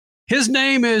His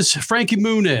name is Frankie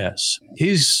Muniz.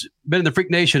 He's been in the Freak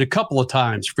Nation a couple of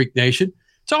times, Freak Nation.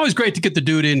 It's always great to get the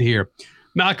dude in here.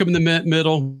 Malcolm in the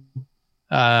middle.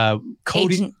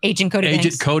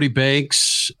 Agent Cody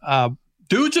Banks.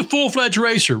 Dude's a full-fledged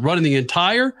racer running the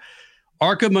entire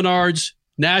ARCA Menards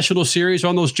National Series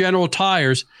on those General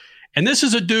tires. And this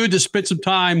is a dude that spent some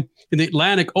time in the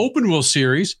Atlantic Open Wheel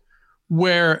Series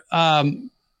where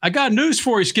I got news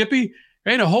for you, Skippy.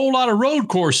 There ain't a whole lot of road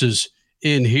courses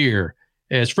in here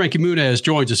as Frankie Muniz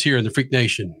joins us here in the Freak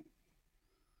Nation.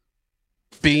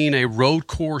 Being a road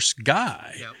course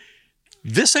guy, yep.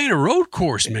 This ain't a road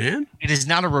course, man. It is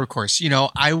not a road course.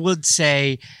 I would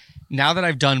say now that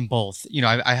I've done both,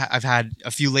 I've had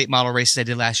a few late model races I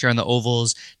did last year on the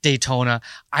ovals, Daytona.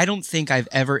 I don't think I've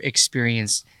ever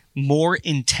experienced more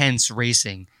intense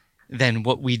racing than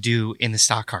what we do in the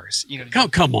stock cars.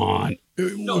 Come on.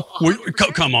 No,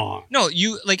 come on. No,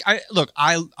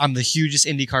 I'm the hugest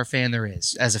IndyCar fan there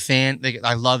is. As a fan,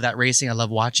 I love that racing. I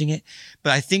love watching it.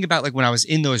 But I think about when I was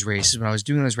in those races, when I was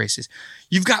doing those races,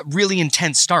 you've got really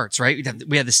intense starts, right?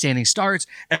 We had the standing starts.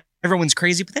 Everyone's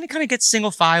crazy, but then it kind of gets single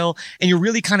file and you're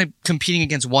really kind of competing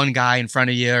against one guy in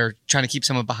front of you or trying to keep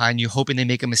someone behind you, hoping they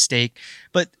make a mistake.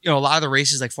 But, a lot of the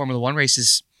races, like Formula One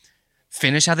races,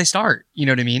 finish how they start. You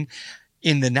know what I mean?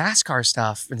 In the NASCAR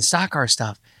stuff, in the stock car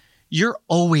stuff, you're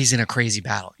always in a crazy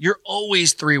battle. You're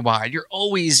always three wide. You're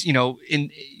always,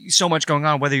 in so much going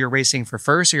on, whether you're racing for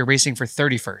first or you're racing for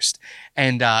 31st.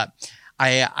 And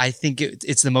I think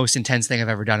it's the most intense thing I've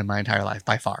ever done in my entire life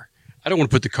by far. I don't want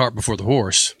to put the cart before the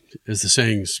horse, as the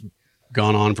saying's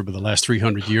gone on for the last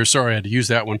 300 years. Sorry, I had to use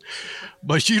that one.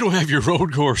 But you don't have your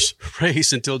road course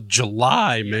race until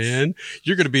July, man.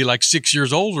 You're going to be like 6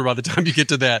 years older by the time you get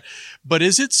to that. But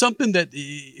is it something that,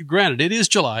 granted, it is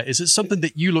July. Is it something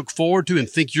that you look forward to and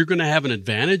think you're going to have an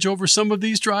advantage over some of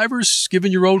these drivers,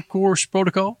 given your road course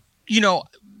protocol?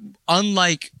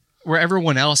 Unlike where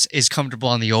everyone else is comfortable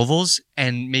on the ovals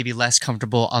and maybe less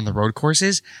comfortable on the road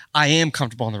courses, I am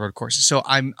comfortable on the road courses. So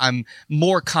I'm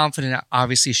more confident,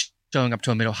 obviously, showing up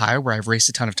to a Mid-Ohio where I've raced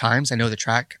a ton of times. I know the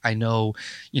track. I know,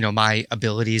 my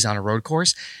abilities on a road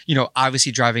course.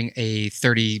 Obviously driving a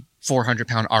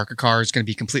 3,400-pound ARCA car is going to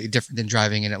be completely different than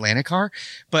driving an Atlanta car.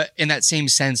 But in that same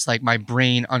sense, my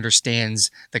brain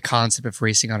understands the concept of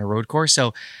racing on a road course.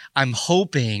 So I'm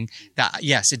hoping that,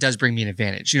 yes, it does bring me an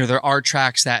advantage. There are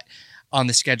tracks that on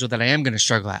the schedule that I am going to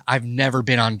struggle at. I've never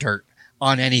been on dirt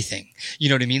on anything. You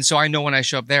know what I mean? So I know when I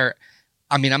show up there,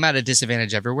 I'm at a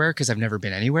disadvantage everywhere because I've never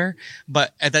been anywhere.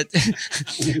 But at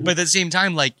the same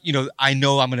time, I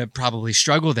know I'm going to probably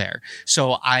struggle there.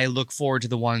 So I look forward to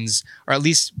the ones, or at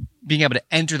least being able to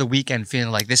enter the weekend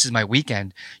feeling like this is my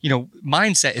weekend.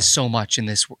 Mindset is so much in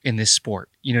this sport.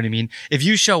 You know what I mean? If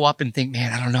you show up and think,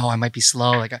 man, I don't know, I might be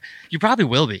slow. You probably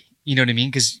will be. You know what I mean?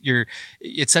 Because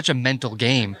it's such a mental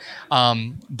game.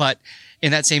 But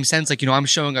in that same sense, I'm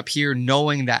showing up here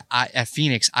knowing that at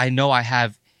Phoenix, I know I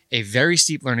have a very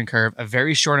steep learning curve, a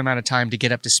very short amount of time to get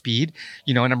up to speed,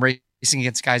 and I'm racing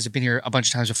against guys who've been here a bunch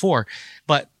of times before,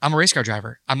 but I'm a race car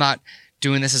driver. I'm not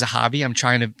doing this as a hobby. I'm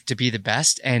trying to be the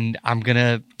best and I'm going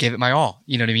to give it my all.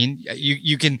 You know what I mean?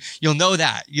 You'll know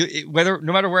that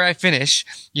no matter where I finish,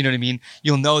 you know what I mean?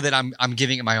 You'll know that I'm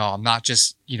giving it my all. I'm not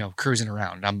just, cruising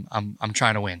around. I'm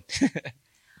trying to win.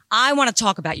 I want to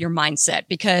talk about your mindset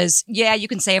because, you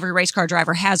can say every race car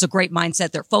driver has a great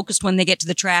mindset. They're focused when they get to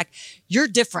the track. You're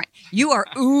different. You are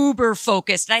uber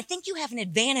focused. And I think you have an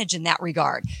advantage in that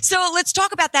regard. So let's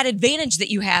talk about that advantage that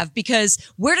you have because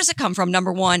where does it come from,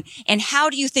 number one? And how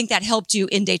do you think that helped you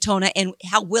in Daytona and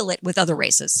how will it with other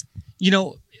races?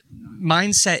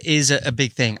 Mindset is a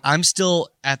big thing. I'm still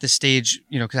at the stage,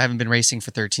 because I haven't been racing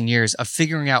for 13 years, of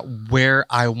figuring out where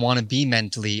I want to be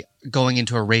mentally going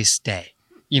into a race day.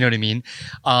 You know what I mean?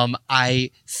 I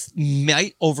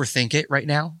might overthink it right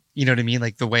now. You know what I mean?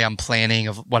 Like the way I'm planning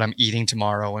of what I'm eating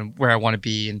tomorrow and where I want to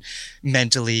be and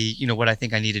mentally, what I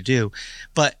think I need to do.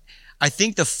 But I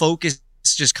think the focus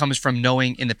just comes from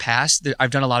knowing in the past that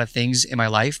I've done a lot of things in my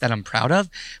life that I'm proud of,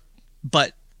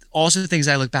 but also the things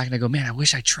I look back and I go, man, I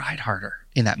wish I tried harder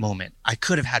in that moment. I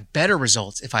could have had better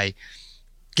results if I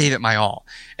gave it my all.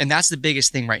 And that's the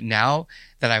biggest thing right now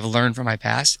that I've learned from my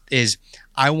past is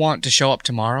I want to show up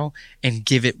tomorrow and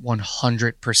give it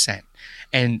 100%.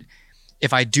 And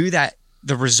if I do that,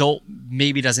 the result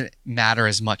maybe doesn't matter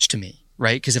as much to me,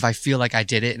 right? Because if I feel like I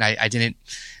did it and I didn't,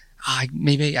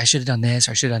 maybe I should have done this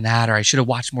or I should have done that, or I should have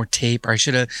watched more tape, or I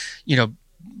should have,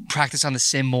 practiced on the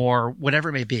sim more, whatever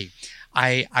it may be.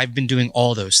 I've been doing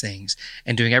all those things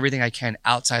and doing everything I can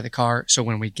outside the car. So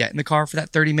when we get in the car for that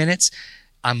 30 minutes,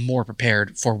 I'm more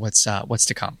prepared for what's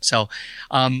to come. So,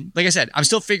 like I said, I'm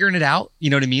still figuring it out. You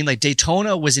know what I mean? Like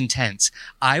Daytona was intense.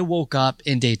 I woke up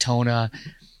in Daytona.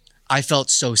 I felt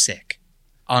so sick.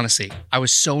 Honestly, I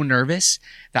was so nervous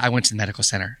that I went to the medical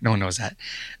center. No one knows that.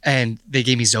 And they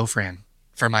gave me Zofran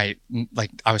for I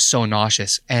was so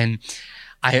nauseous. And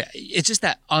it's just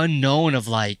that unknown of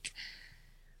like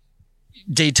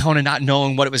Daytona, not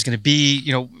knowing what it was going to be,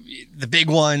 you know, the big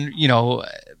one, you know,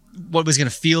 what it was going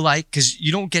to feel like. Cause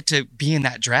you don't get to be in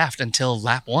that draft until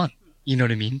lap 1. You know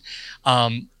what I mean?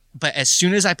 But as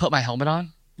soon as I put my helmet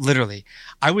on, literally,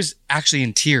 I was actually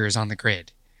in tears on the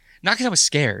grid. Not because I was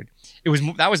scared.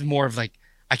 That was more of like,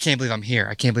 I can't believe I'm here.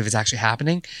 I can't believe it's actually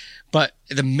happening. But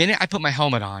the minute I put my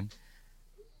helmet on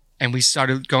and we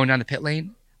started going down the pit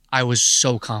lane, I was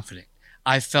so confident.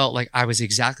 I felt like I was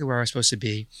exactly where I was supposed to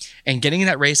be. And getting in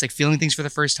that race, like feeling things for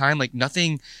the first time, like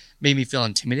nothing made me feel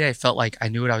intimidated. I felt like I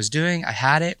knew what I was doing. I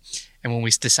had it. And when we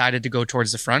decided to go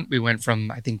towards the front, we went from,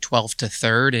 I think, 12th to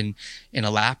 3rd in a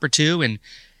lap or two. And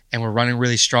we're running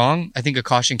really strong. I think a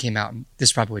caution came out, and this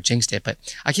is probably what jinxed it, but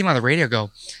I came on the radio,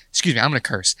 go, excuse me, I'm going to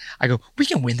curse. I go, we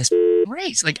can win this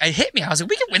race. Like, it hit me. I was like,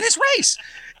 we can win this race.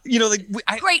 You know, like,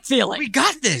 Great feeling. We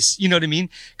got this. You know what I mean?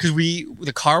 Because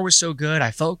the car was so good.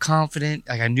 I felt confident.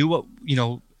 Like, I knew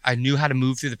I knew how to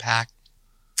move through the pack,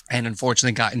 and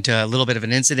unfortunately got into a little bit of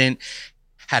an incident,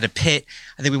 had a pit.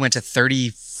 I think we went to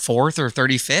 34th or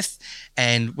 35th,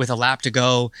 and with a lap to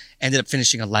go, ended up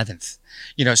finishing 11th.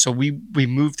 You know, so we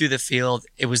moved through the field.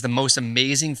 It was the most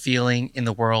amazing feeling in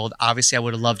the world. Obviously, I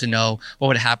would have loved to know what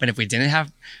would happen if we didn't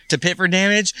have to pit for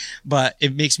damage, but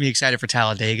it makes me excited for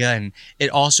Talladega. And it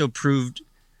also proved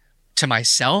to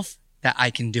myself that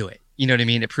I can do it. You know what I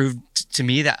mean? It proved to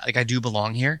me that like I do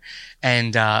belong here.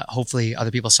 And hopefully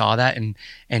other people saw that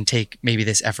and take maybe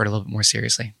this effort a little bit more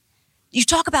seriously. You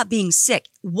talk about being sick.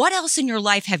 What else in your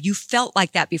life have you felt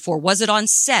like that before? Was it on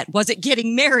set? Was it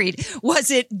getting married? Was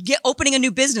it opening a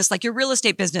new business, like your real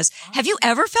estate business? Have you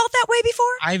ever felt that way before?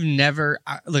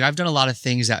 I've done a lot of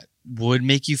things that would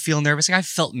make you feel nervous. Like I've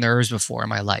felt nerves before in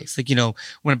my life. Like, you know,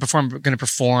 when I'm going to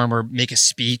perform or make a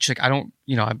speech, like I don't,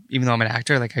 you know, even though I'm an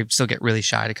actor, like I still get really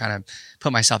shy to kind of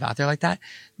put myself out there like that.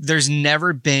 There's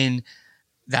never been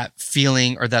that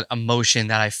feeling or that emotion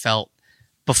that I felt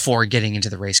before getting into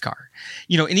the race car,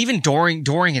 you know, and even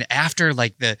during and after,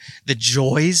 like the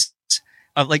joys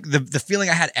of like the feeling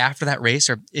I had after that race,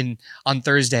 or on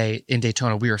Thursday in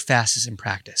Daytona, we were fastest in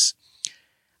practice.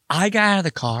 I got out of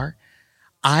the car.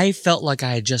 I felt like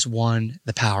I had just won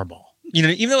the Powerball, you know,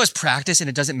 even though it was practice and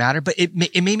it doesn't matter, but it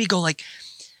made me go like,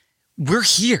 we're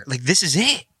here. Like, this is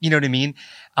it. You know what I mean?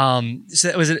 So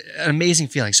that was an amazing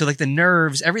feeling. So like the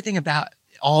nerves, everything about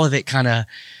all of it kind of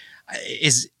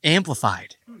is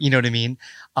amplified. You know what I mean?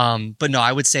 But no,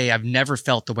 I would say I've never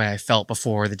felt the way I felt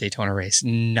before the Daytona race.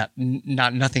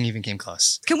 Nothing even came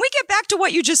close. Can we get back to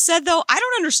what you just said, though? I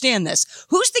don't understand this.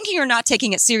 Who's thinking you're not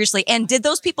taking it seriously? And did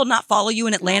those people not follow you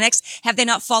in Atlantics? Have they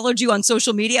not followed you on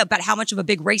social media about how much of a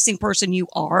big racing person you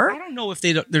are? I don't know if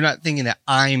they're not thinking that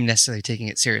I'm necessarily taking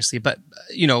it seriously, but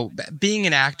you know, being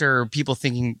an actor, people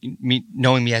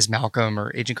knowing me as Malcolm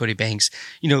or Agent Cody Banks,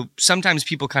 you know, sometimes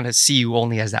people kind of see you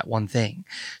only as that one thing.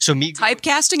 So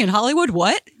typecasting in Hollywood,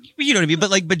 what? You know what I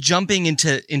mean? But jumping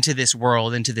into this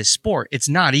world, into this sport, it's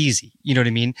not easy. You know what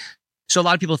I mean? So a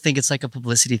lot of people think it's like a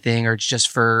publicity thing, or it's just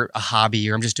for a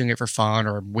hobby, or I'm just doing it for fun,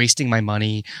 or I'm wasting my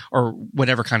money, or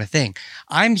whatever kind of thing.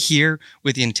 I'm here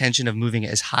with the intention of moving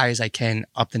it as high as I can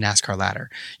up the NASCAR ladder,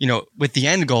 you know, with the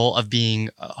end goal of being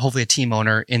hopefully a team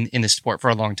owner in the sport for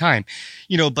a long time,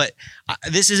 you know, but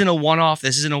this isn't a one-off.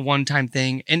 This isn't a one-time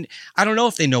thing. And I don't know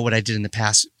if they know what I did in the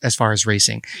past as far as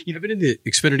racing. You know, been in the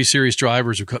Xfinity Series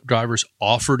drivers or Cup drivers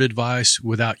offered advice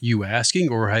without you asking,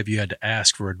 or have you had to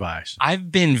ask for advice?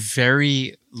 I've been very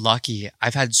lucky.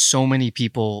 I've had so many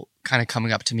people kind of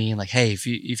coming up to me and like, hey, if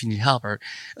you need help. Or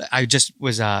I just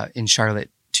was in Charlotte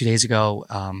 2 days ago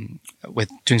with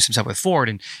doing some stuff with Ford,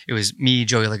 and it was me,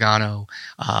 Joey Logano,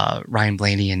 Ryan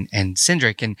Blaney, and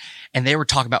Cindric, and they were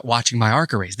talking about watching my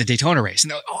ARCA race, the Daytona race, and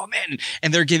they're like, oh man,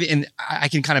 and they're giving, and I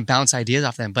can kind of bounce ideas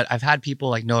off them. But I've had people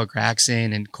like Noah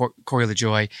Gragson and Corey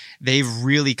LaJoie. They've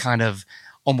really kind of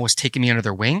almost taken me under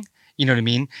their wing. You know what I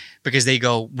mean? Because they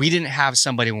go, we didn't have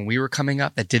somebody when we were coming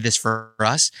up that did this for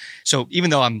us. So even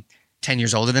though I'm 10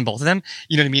 years older than both of them,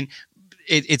 you know what I mean?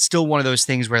 It's still one of those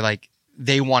things where like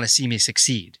they want to see me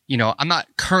succeed. You know, I'm not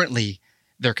currently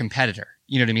their competitor.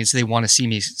 You know what I mean? So they want to see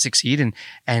me succeed.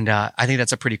 And I think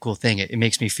that's a pretty cool thing. It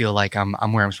makes me feel like I'm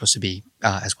where I'm supposed to be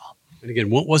as well. And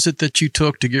again, what was it that you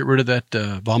took to get rid of that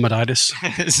vomititis?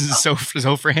 This is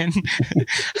Zofran.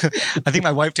 I think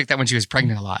my wife took that when she was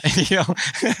pregnant a lot. You know.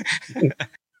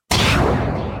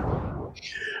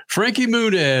 Frankie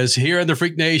Muniz here on the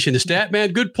Freak Nation. The stat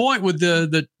man, good point with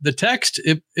the text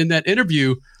in that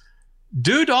interview.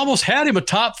 Dude almost had him a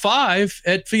top 5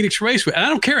 at Phoenix Raceway. And I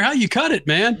don't care how you cut it,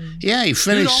 man. Yeah, he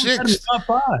finished sixth. Top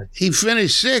 5. He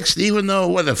finished sixth, even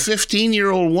though a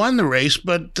 15-year-old won the race.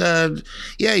 But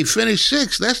he finished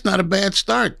sixth. That's not a bad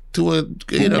start to a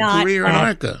career in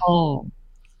ARCA.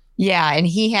 Yeah, and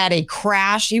he had a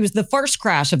crash. He was the first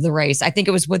crash of the race. I think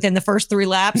it was within the first 3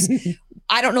 laps.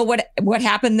 I don't know what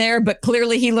happened there, but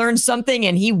clearly he learned something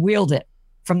and he wheeled it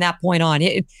from that point on.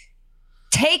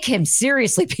 Take him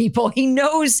seriously, people. He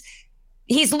knows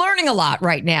he's learning a lot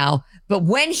right now, but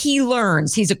when he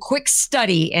learns, he's a quick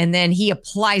study and then he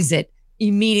applies it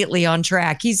immediately on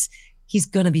track. He's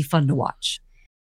going to be fun to watch.